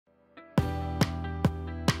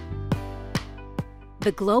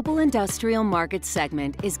The global industrial market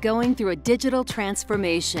segment is going through a digital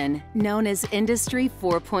transformation known as Industry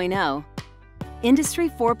 4.0. Industry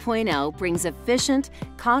 4.0 brings efficient,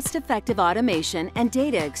 cost-effective automation and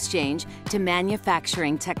data exchange to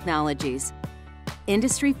manufacturing technologies.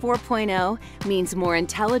 Industry 4.0 means more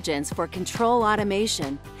intelligence for control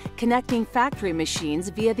automation, connecting factory machines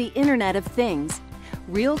via the Internet of Things,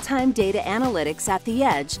 real-time data analytics at the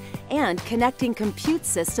edge, and connecting compute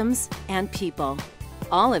systems and people.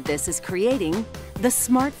 All of this is creating the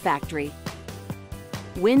smart factory.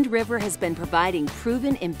 Wind River has been providing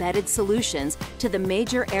proven embedded solutions to the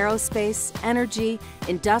major aerospace, energy,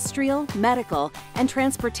 industrial, medical, and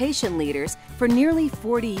transportation leaders for nearly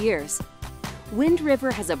 40 years. Wind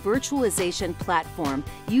River has a virtualization platform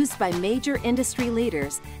used by major industry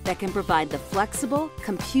leaders that can provide the flexible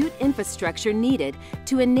compute infrastructure needed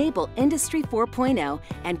to enable Industry 4.0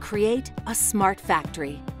 and create a smart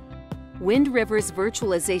factory. Wind River's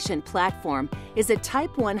virtualization platform is a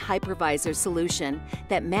Type 1 hypervisor solution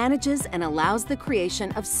that manages and allows the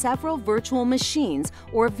creation of several virtual machines,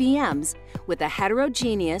 or VMs, with a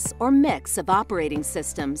heterogeneous or mix of operating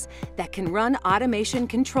systems that can run automation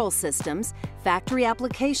control systems, factory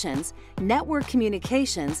applications, network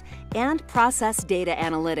communications, and process data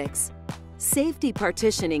analytics. Safety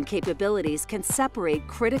partitioning capabilities can separate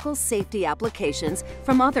critical safety applications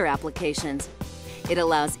from other applications. It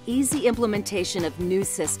allows easy implementation of new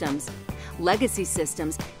systems. Legacy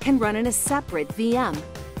systems can run in a separate VM.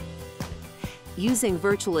 Using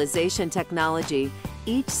virtualization technology,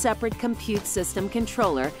 each separate compute system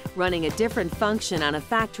controller running a different function on a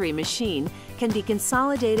factory machine can be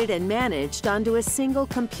consolidated and managed onto a single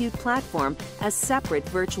compute platform as separate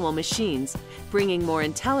virtual machines, bringing more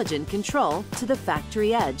intelligent control to the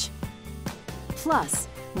factory edge. Plus,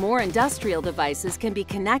 more industrial devices can be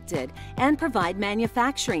connected and provide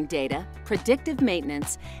manufacturing data, predictive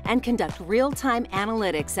maintenance, and conduct real-time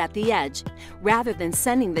analytics at the edge, rather than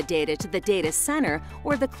sending the data to the data center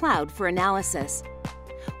or the cloud for analysis.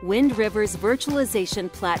 Wind River's virtualization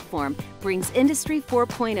platform brings Industry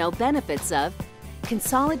 4.0 benefits of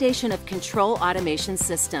consolidation of control automation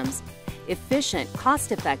systems, efficient,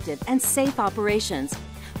 cost-effective, and safe operations,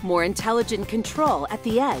 more intelligent control at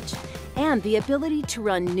the edge, and the ability to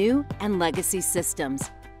run new and legacy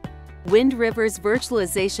systems. Wind River's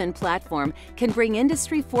virtualization platform can bring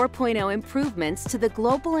Industry 4.0 improvements to the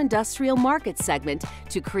global industrial market segment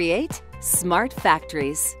to create smart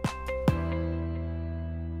factories.